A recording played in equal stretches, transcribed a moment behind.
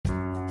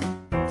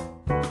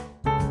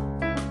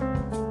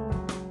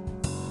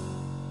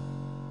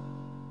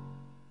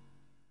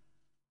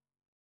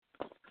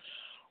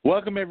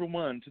Welcome,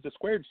 everyone, to the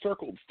Squared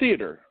Circle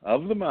Theater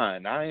of the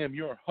Mind. I am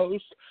your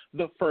host,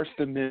 the First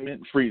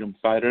Amendment freedom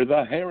fighter,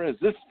 the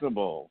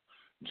irresistible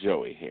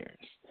Joey Harris.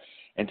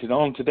 And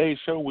on today's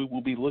show, we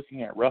will be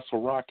looking at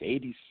Wrestle Rock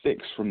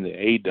 86 from the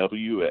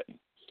AWA.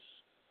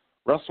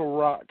 Wrestle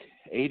Rock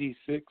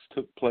 86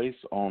 took place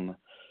on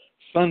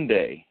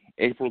Sunday,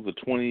 April the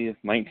 20th,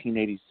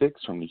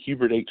 1986, from the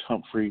Hubert H.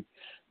 Humphrey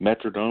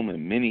Metrodome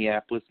in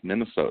Minneapolis,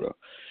 Minnesota.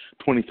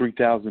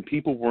 23,000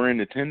 people were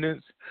in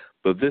attendance,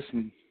 but this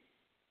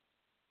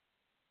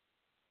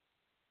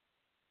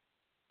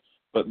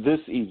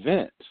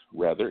event,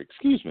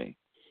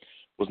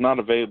 was not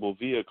available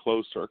via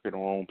closed circuit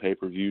or on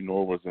pay-per-view,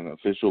 nor was an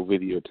official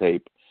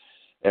videotape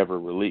ever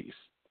released,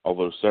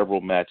 although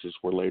several matches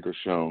were later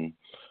shown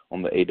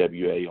on the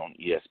AWA on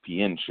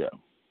ESPN show.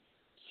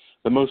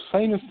 The most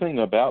famous thing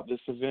about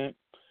this event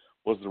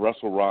was the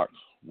Wrestle Rock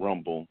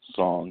Rumble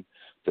song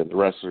that the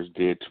wrestlers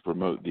did to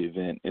promote the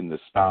event in the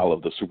style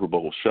of the Super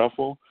Bowl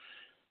Shuffle.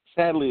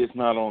 Sadly, it's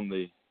not on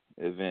the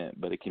event,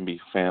 but it can be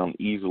found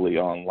easily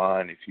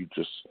online if you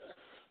just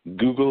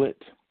Google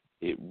it.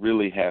 It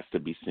really has to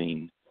be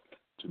seen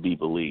to be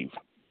believed.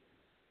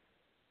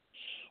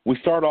 We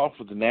start off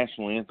with the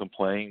national anthem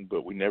playing,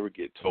 but we never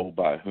get told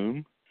by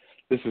whom.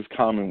 This is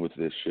common with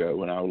this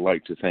show, and I would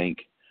like to thank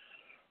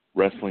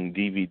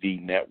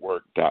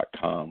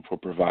WrestlingDVDNetwork.com for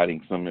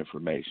providing some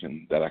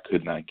information that I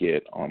could not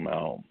get on my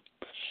own.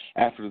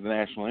 After the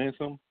national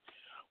anthem,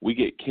 we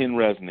get Ken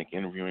Resnick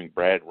interviewing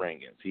Brad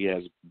Rheingans. He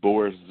has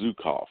Boris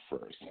Zukov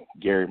first.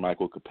 Gary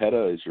Michael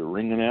Capetta is your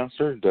ring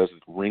announcer, does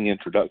ring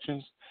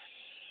introductions.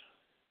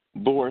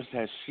 Boris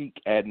has Sheik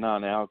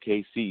Adnan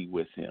Al-KC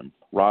with him.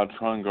 Rod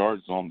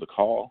Trongard's on the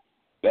call.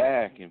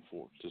 Back and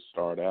forth to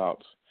start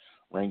out.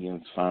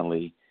 Rheingans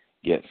finally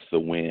gets the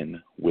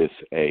win with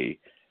a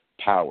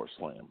power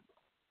slam.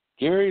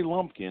 Gary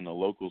Lumpkin, a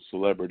local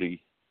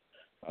celebrity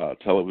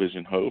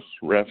television host,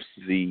 refs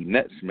the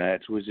Nets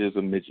match, which is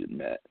a midget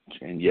match.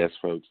 And yes,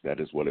 folks, that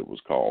is what it was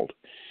called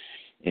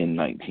in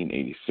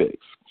 1986.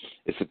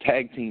 It's a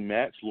tag team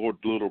match, Lord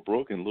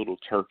Littlebrook and Little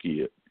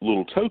Tokyo,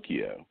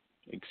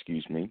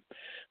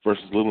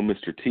 versus Little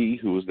Mr. T,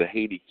 who was the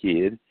Haiti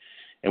Kid.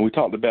 And we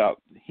talked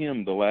about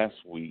him the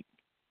last week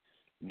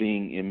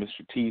being in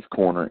Mr. T's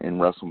corner in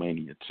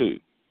WrestleMania 2.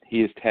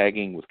 He is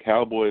tagging with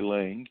Cowboy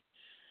Lang,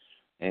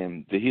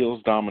 and the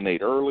heels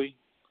dominate early.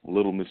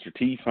 Little Mr.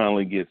 T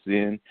finally gets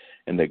in,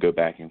 and they go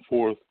back and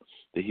forth.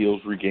 The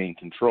heels regain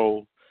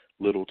control.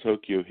 Little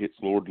Tokyo hits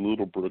Lord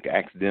Littlebrook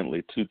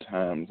accidentally 2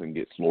 times and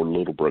gets Lord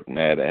Littlebrook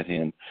mad at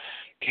him.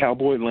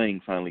 Cowboy Lang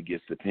finally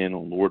gets the pin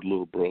on Lord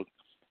Littlebrook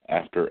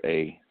after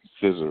a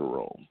scissor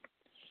roll.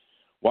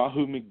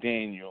 Wahoo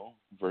McDaniel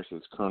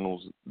versus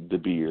Colonel De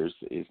Beers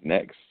is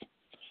next.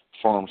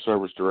 Farm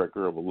Service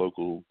Director of a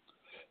local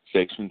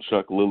section,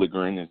 Chuck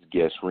Lilligren, is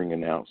guest ring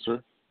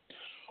announcer.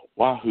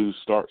 Wahoo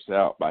starts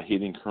out by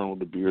hitting Colonel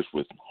De Beers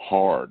with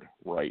hard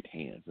right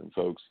hands. And,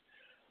 folks,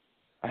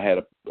 I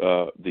had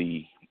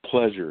the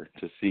pleasure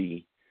to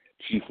see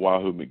Chief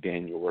Wahoo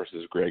McDaniel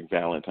versus Greg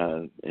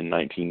Valentine in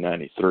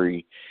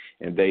 1993,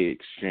 and they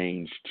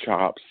exchanged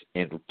chops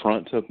in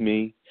front of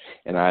me,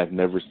 and I have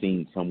never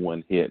seen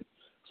someone hit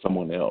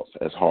someone else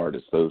as hard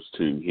as those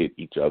two hit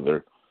each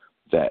other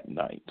that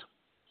night.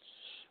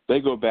 They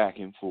go back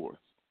and forth.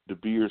 De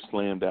Beers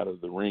slammed out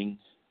of the ring.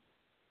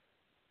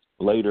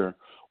 Later,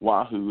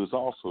 Wahoo is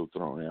also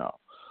thrown out.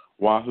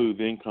 Wahoo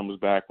then comes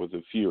back with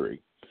a fury,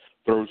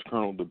 throws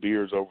Colonel De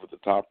Beers over the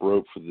top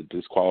rope for the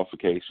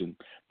disqualification.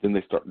 Then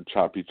they start to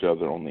chop each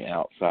other on the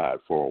outside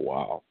for a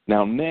while.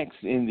 Now,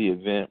 next in the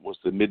event was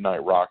the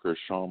Midnight Rockers,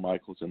 Shawn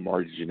Michaels and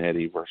Marty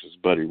Jannetty versus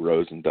Buddy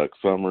Rose and Duck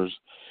Summers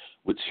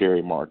with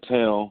Sherry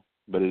Martel,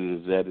 but it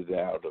is edited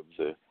out of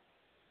the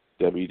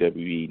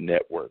WWE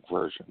Network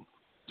version.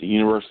 The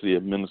University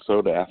of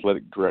Minnesota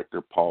Athletic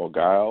Director Paul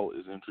Geil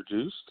is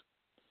introduced.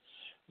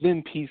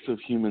 Then Piece of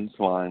Human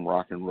Slime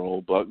Rock and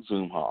Roll Buck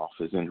Zumhoff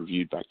is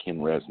interviewed by Ken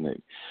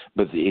Resnick,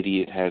 but the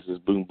idiot has his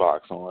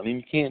boombox on and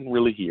you can't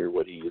really hear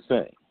what he is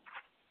saying.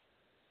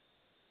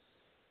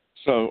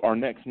 So our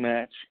next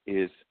match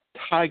is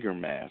Tiger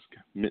Mask,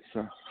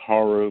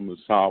 Mitsuharu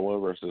Musawa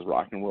versus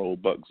Rock and Roll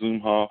Buck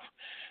Zumhoff.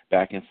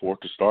 Back and forth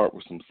to start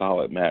with some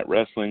solid mat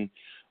wrestling.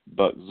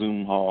 Buck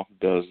Zumhoff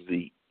does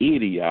the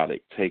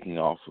idiotic taking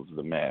off of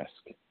the mask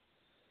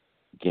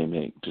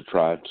gimmick to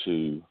try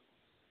to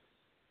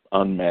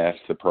unmask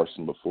the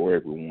person before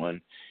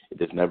everyone. It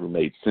has never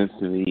made sense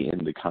to me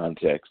in the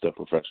context of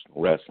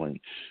professional wrestling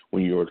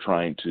when you're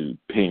trying to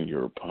pin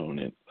your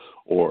opponent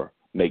or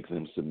make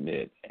them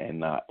submit and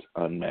not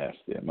unmask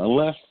them.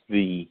 Unless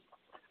the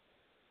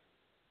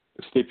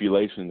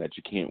stipulation that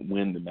you can't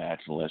win the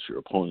match unless your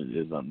opponent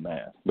is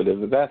unmasked. But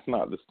if that's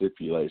not the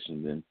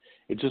stipulation, then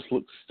it just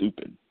looks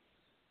stupid.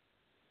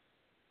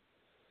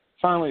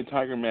 Finally,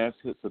 Tiger Mask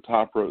hits the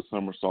top rope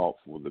somersault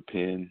for the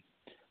pin.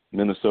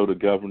 Minnesota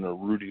Governor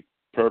Rudy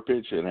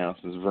Perpich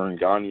announces Vern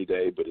Gagne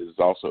Day, but it is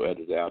also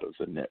edited out of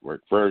the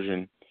network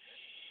version.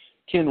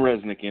 Ken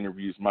Resnick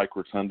interviews Mike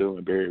Rotundo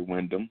and Barry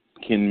Windham.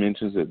 Ken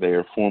mentions that they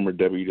are former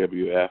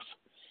WWF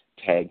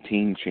tag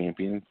team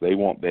champions. They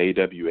want the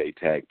AWA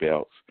tag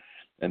belts,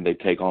 and they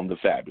take on the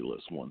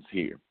Fabulous Ones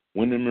here.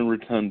 Wyndham and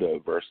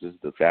Rotundo versus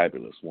the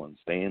Fabulous Ones,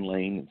 Stan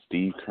Lane and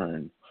Steve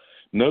Keirn.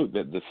 Note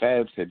that the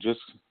Fabs had just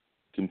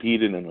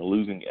competed in a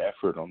losing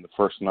effort on the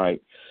first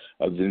night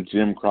of the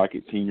Jim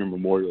Crockett Senior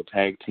Memorial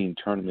Tag Team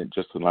Tournament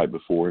just the night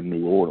before in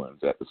New Orleans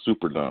at the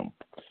Superdome.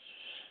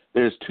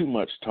 There's too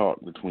much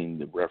talk between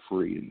the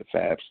referee and the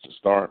Fabs to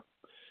start.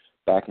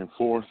 Back and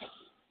forth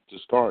to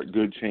start,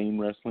 good chain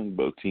wrestling.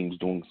 Both teams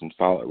doing some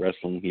solid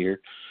wrestling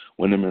here.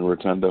 Wyndham and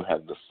Rotundo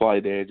have the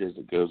slight edge as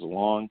it goes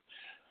along.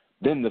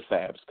 Then the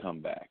Fabs come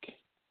back.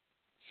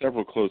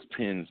 Several close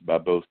pins by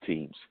both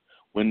teams.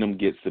 Wyndham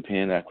gets the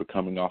pin after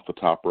coming off the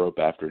top rope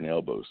after an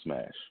elbow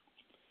smash.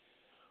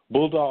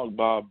 Bulldog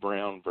Bob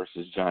Brown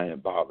versus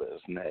Giant Baba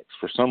is next.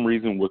 For some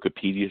reason,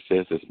 Wikipedia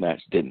says this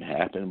match didn't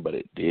happen, but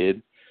it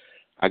did.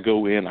 I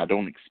go in, I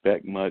don't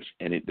expect much,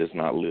 and it does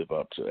not live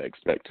up to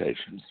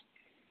expectations.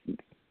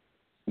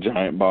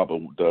 Giant Baba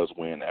does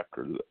win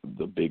after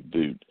the big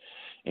boot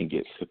and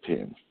gets the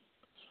pin.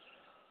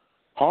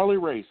 Harley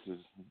Race is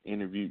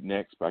interviewed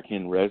next by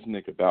Ken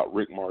Resnick about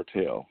Rick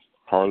Martel.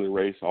 Harley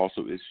Race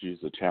also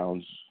issues a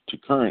challenge to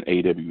current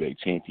AWA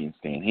champion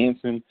Stan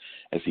Hansen.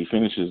 As he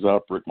finishes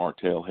up, Rick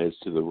Martel heads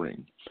to the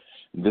ring.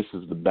 This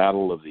is the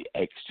battle of the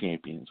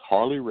ex-champions,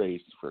 Harley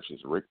Race versus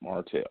Rick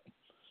Martel.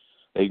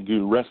 They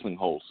do wrestling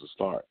holds to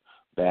start,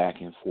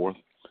 back and forth,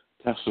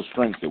 test of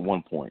strength at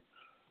one point,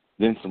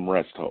 then some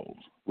rest holds.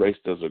 Race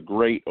does a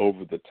great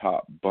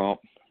over-the-top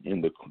bump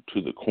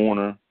to the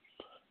corner.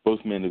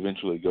 Both men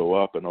eventually go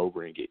up and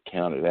over and get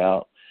counted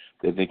out.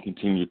 Then they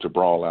continue to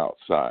brawl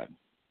outside.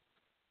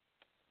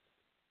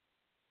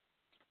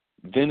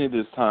 Then it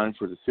is time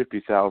for the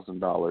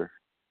 $50,000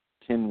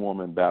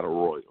 10-woman battle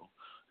royal.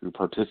 The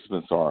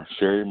participants are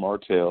Sherry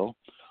Martel,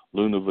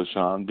 Luna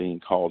Vachon, being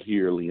called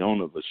here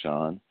Leona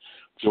Vachon,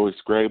 Joyce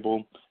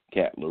Grable,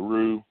 Kat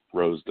LaRue,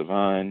 Rose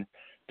Devine,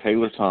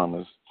 Taylor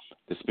Thomas,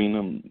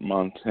 Despina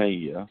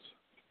Monteillas,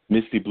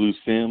 Misty Blue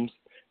Sims,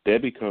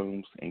 Debbie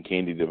Combs, and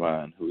Candy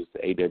Devine, who is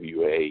the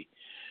AWA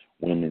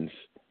Women's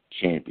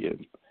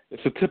Champion.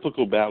 It's a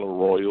typical battle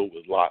royal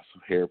with lots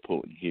of hair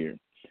pulling here.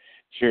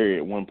 Sherry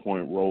at one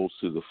point rolls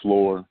to the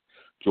floor.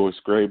 Joyce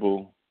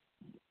Grable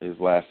is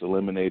last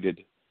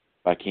eliminated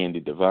by Candy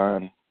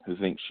Devine, who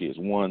thinks she has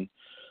won,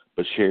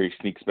 but Sherry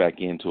sneaks back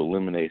in to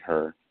eliminate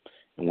her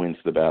and wins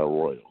the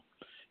battle royal.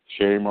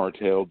 Sherry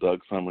Martel,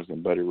 Doug Summers,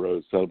 and Buddy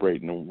Rhodes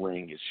celebrate in the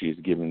ring as she is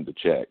given the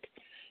check,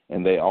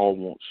 and they all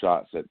want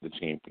shots at the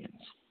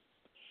champions.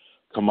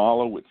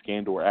 Kamala with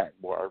Skandor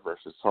Akbar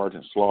versus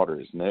Sergeant Slaughter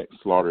is next.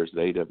 Slaughter is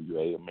the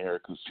AWA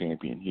America's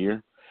champion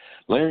here.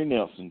 Larry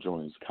Nelson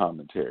joins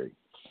commentary.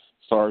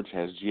 Sarge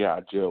has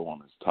G.I. Joe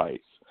on his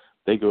tights.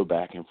 They go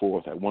back and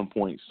forth. At one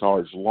point,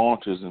 Sarge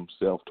launches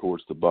himself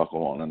towards the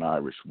buckle on an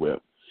Irish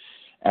whip.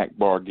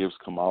 Akbar gives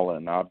Kamala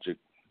an object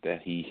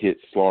that he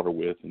hits Slaughter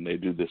with, and they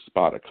do this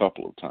spot a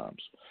couple of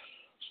times.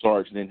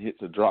 Sarge then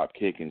hits a drop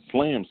kick and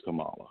slams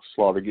Kamala.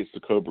 Slaughter gets the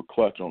Cobra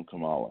Clutch on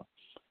Kamala.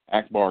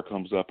 Akbar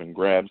comes up and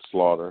grabs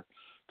Slaughter.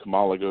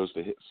 Kamala goes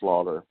to hit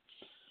Slaughter,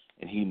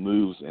 and he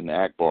moves, and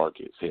Akbar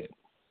gets hit.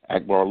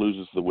 Akbar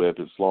loses the whip,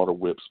 and Slaughter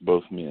whips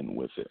both men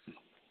with it.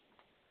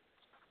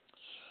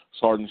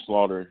 Sergeant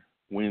Slaughter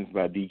wins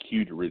by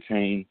DQ to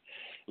retain.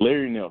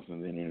 Larry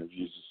Nelson then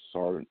interviews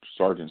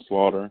Sergeant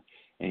Slaughter,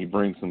 and he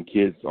brings some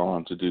kids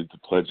on to do the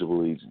Pledge of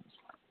Allegiance.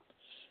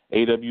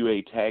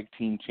 AWA Tag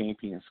Team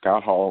Champion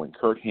Scott Hall and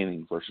Kurt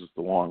Hennig versus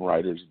the Long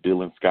Riders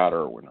Bill and Scott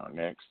Irwin are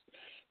next.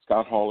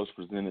 Scott Hall is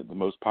presented the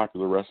Most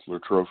Popular Wrestler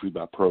trophy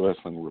by Pro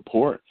Wrestling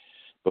Report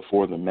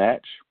before the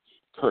match.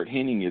 Kurt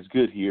Hennig is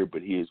good here,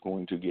 but he is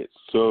going to get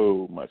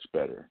so much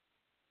better.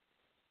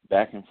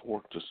 Back and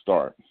forth to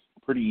start.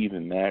 Pretty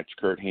even match.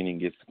 Kurt Hennig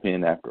gets the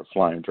pin after a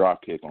flying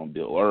dropkick on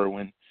Bill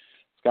Irwin.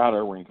 Scott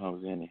Irwin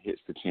comes in and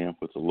hits the champ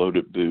with a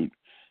loaded boot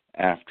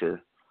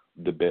after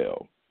the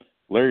bell.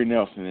 Larry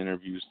Nelson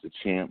interviews the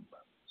champ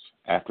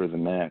after the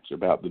match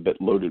about the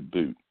loaded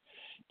boot.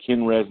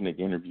 Ken Resnick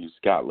interviews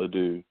Scott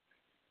Ledoux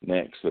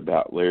next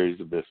about Larry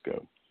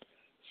Zbyszko.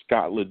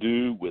 Scott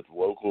Ledoux with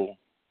local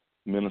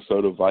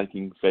Minnesota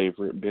Viking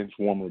favorite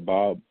benchwarmer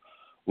Bob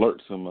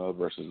Lertsema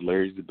versus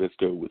Larry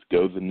Zbyszko with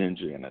Go the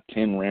Ninja in a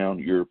 10-round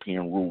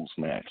European rules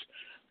match.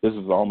 This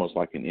is almost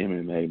like an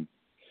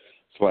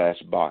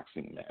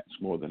MMA/boxing match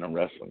more than a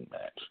wrestling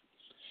match.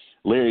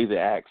 Larry the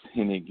Axe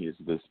Hennig is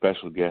the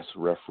special guest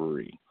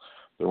referee.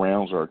 The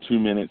rounds are 2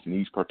 minutes, and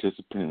each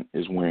participant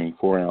is wearing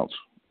 4-ounce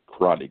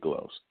karate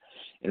gloves.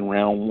 In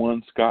round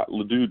one, Scott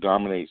Ledoux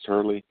dominates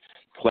early.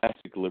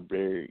 Classic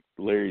Larry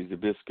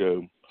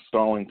Zbyszko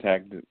stalling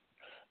tactic.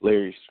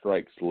 Larry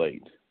strikes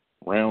late.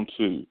 Round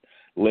two,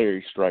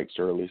 Larry strikes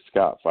early.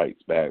 Scott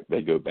fights back.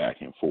 They go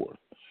back and forth.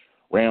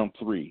 Round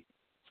three,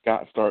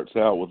 Scott starts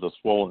out with a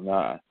swollen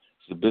eye.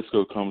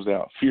 Zbyszko comes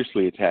out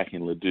fiercely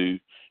attacking Ledoux,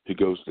 who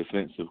goes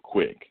defensive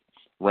quick.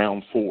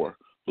 Round four,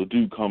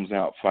 Ledoux comes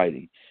out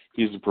fighting.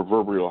 He's a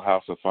proverbial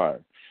house of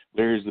fire.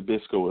 Larry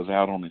Zbyszko is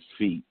out on his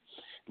feet.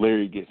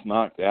 Larry gets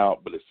knocked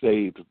out but is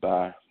saved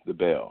by the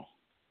bell.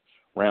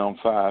 Round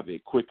 5,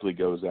 it quickly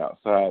goes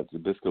outside.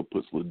 Zbyszko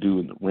puts Ledoux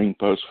in the ring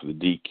post for the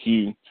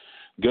DQ.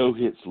 Go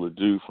hits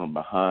Ledoux from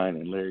behind,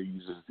 and Larry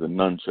uses the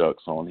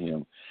nunchucks on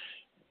him,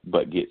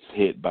 but gets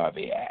hit by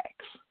the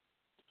axe.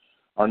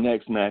 Our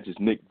next match is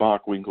Nick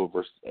Bockwinkel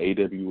versus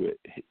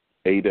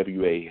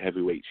AWA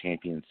heavyweight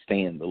champion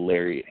Stan the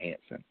Lariat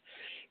Hansen.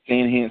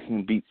 Stan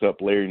Hansen beats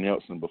up Larry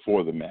Nelson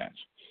before the match.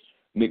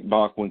 Nick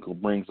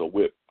Bockwinkel brings a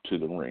whip to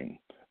the ring.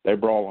 They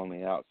brawl on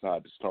the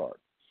outside to start.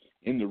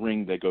 In the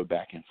ring, they go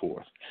back and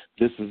forth.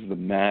 This is the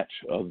match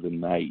of the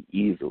night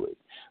easily.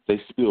 They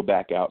spill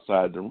back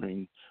outside the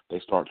ring. They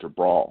start to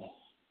brawl.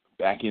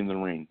 Back in the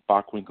ring,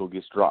 Bockwinkel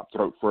gets dropped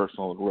throat first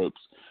on the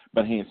ropes,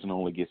 but Hansen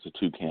only gets a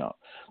 2 count.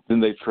 Then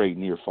they trade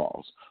near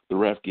falls. The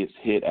ref gets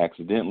hit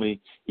accidentally.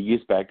 He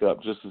gets back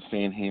up just as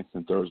Stan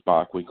Hansen throws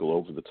Bockwinkel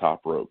over the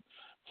top rope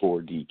for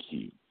a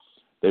DQ.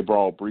 They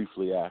brawl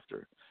briefly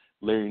after.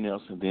 Larry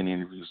Nelson then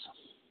interviews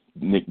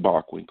Nick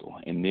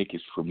Bockwinkel, and Nick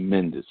is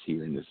tremendous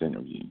here in this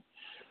interview.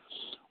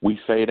 We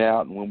fade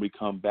out, and when we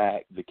come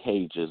back, the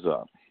cage is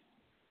up.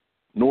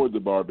 Nord the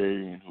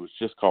Barbarian, who was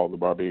just called the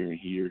Barbarian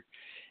here,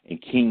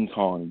 and King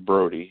Kong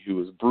Brody,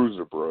 who is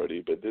Bruiser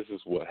Brody, but this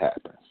is what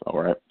happens,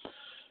 all right?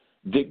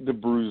 Dick the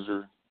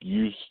Bruiser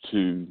used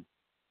to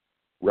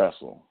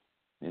wrestle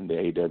in the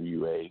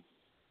AWA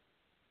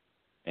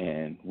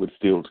and would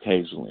still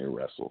occasionally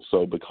wrestle.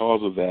 So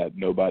because of that,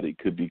 nobody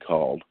could be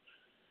called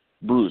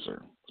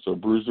Bruiser. So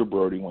Bruiser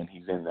Brody, when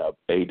he's in the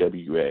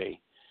AWA,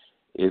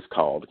 is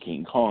called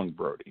King Kong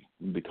Brody.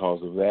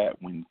 Because of that,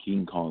 when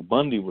King Kong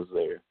Bundy was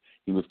there,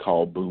 he was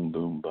called Boom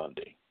Boom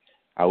Bundy.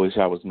 I wish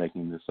I was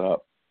making this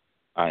up.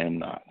 I am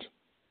not.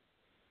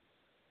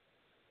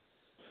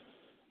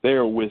 They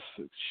are with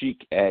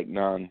Sheik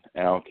Agnon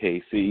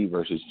Al-KC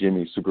versus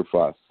Jimmy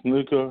Superfly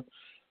Snuka,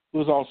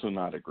 who is also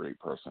not a great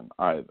person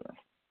either.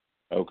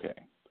 Okay.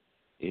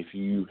 If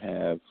you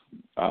have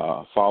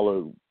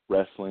followed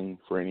wrestling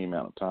for any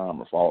amount of time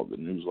or followed the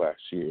news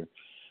last year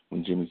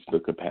when Jimmy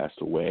Snuka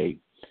passed away,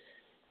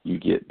 you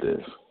get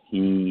this.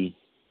 He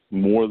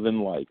more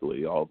than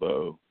likely,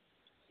 although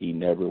he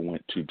never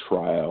went to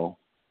trial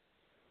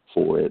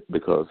for it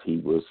because he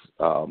was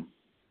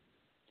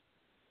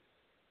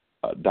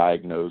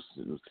diagnosed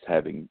as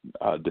having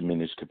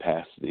diminished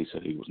capacity, so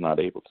he was not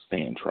able to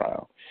stand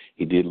trial.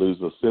 He did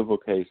lose a civil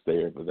case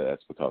there, but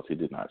that's because he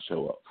did not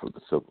show up for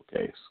the civil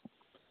case.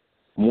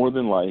 More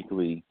than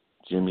likely,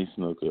 Jimmy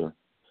Snuka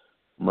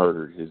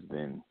murdered his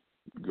then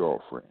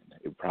girlfriend.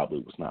 It probably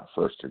was not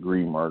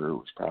first-degree murder. It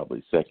was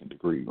probably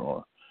second-degree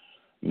or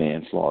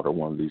manslaughter,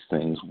 one of these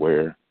things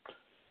where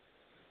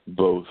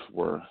both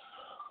were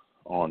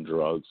on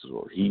drugs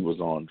or he was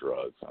on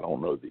drugs. I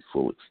don't know the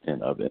full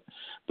extent of it.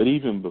 But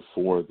even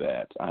before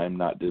that, I am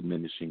not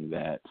diminishing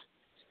that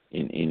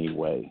in any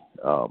way,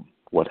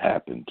 what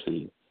happened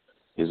to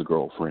his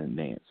girlfriend,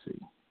 Nancy.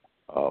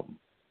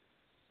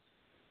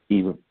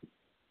 Even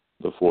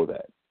before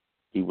that,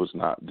 he was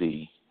not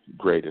the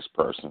greatest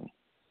person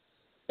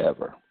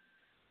ever.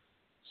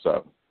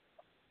 So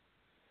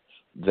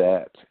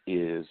that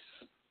is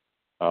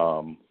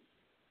the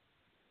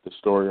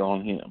story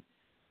on him.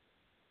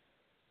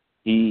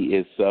 He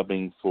is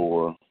subbing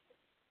for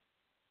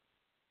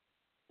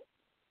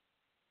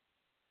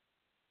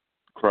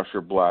Crusher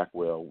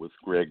Blackwell with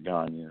Greg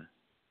Gagne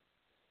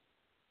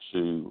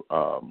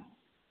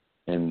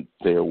and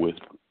they're with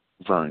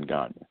Vern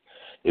Gagne.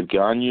 If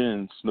Gagne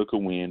and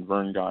Snuka win,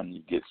 Vern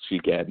Gagne gets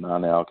Sheik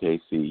Adnan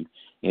Al-KC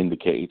in the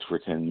cage for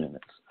 10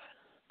 minutes.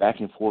 Back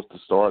and forth to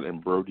start,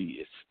 and Brody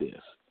is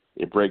stiff.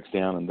 It breaks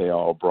down, and they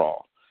all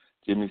brawl.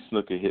 Jimmy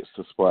Snuka hits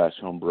the splash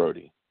on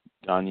Brody.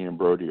 Gagne and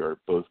Brody are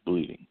both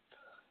bleeding.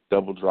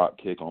 Double drop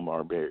kick on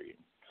Barbarian.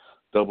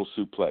 Double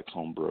suplex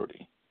on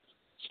Brody.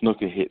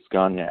 Snuka hits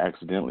Gagne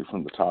accidentally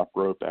from the top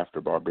rope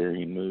after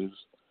Barbarian moves.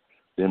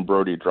 Then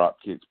Brody drop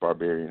kicks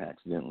Barbarian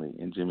accidentally,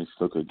 and Jimmy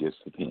Snuka gets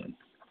the pin.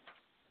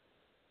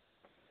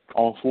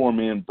 All four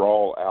men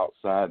brawl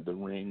outside the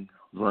ring.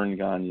 Vern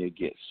Gagne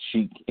gets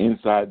Sheik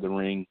inside the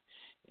ring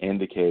and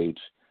the cage.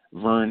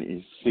 Vern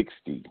is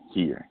 60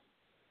 here.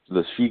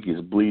 The Sheik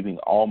is bleeding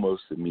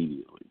almost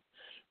immediately.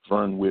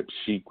 Vern whips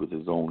Sheik with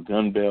his own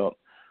gun belt.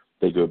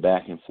 They go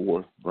back and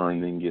forth.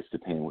 Vern then gets the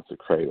pin with the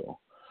cradle.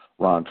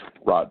 Rod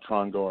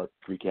Trongard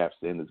recaps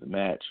the end of the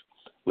match.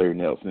 Larry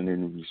Nelson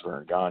interviews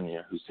Vern Gagne,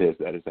 who says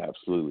that is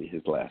absolutely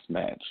his last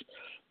match.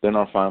 Then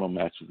our final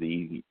match of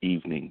the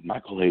evening,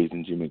 Michael Hayes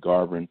and Jimmy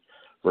Garvin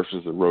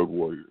versus the Road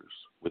Warriors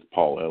with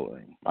Paul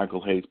Ellering.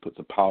 Michael Hayes puts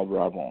a pile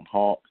driver on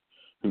Hawk,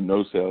 who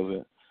no-sells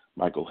it.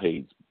 Michael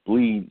Hayes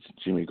bleeds.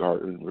 Jimmy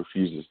Garvin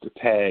refuses to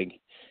tag.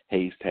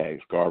 Hayes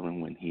tags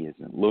Garvin when he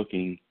isn't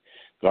looking.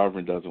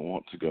 Garvin doesn't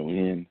want to go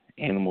in.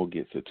 Animal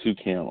gets a 2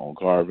 count on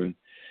Garvin.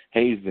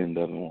 Hayes then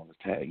doesn't want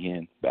to tag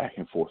in. Back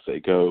and forth they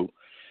go.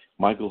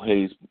 Michael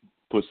Hayes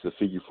puts the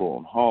figure 4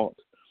 on Hawk.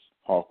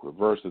 Hawk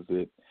reverses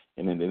it,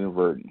 and an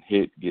inadvertent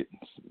hit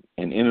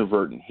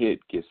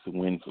gets the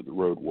win for the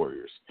Road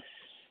Warriors.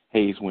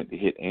 Hayes went to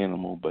hit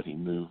Animal, but he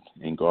moved,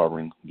 and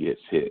Garvin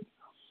gets hit.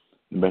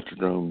 The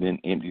Metrodome then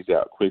empties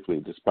out quickly,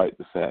 despite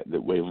the fact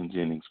that Waylon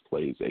Jennings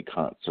plays a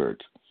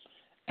concert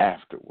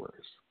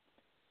afterwards.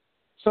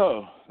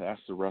 So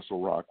that's the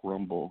Wrestle Rock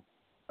Rumble.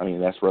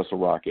 That's Wrestle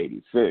Rock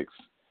 86.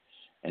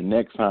 And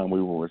next time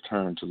we will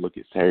return to look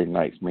at Saturday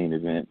night's main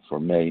event for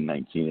May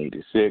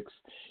 1986.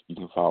 You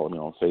can follow me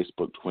on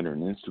Facebook, Twitter,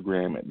 and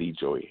Instagram at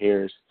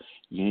 @LeeJoeyHarris.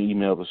 You can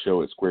email the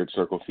show at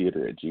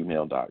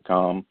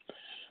squaredcircletheater@gmail.com.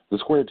 The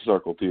Squared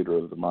Circle Theater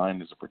of the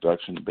Mind is a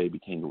production of Baby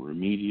Kangaroo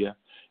Media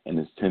and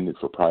is intended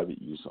for private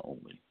use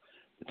only.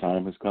 The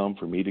time has come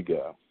for me to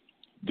go.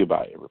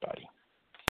 Goodbye, everybody.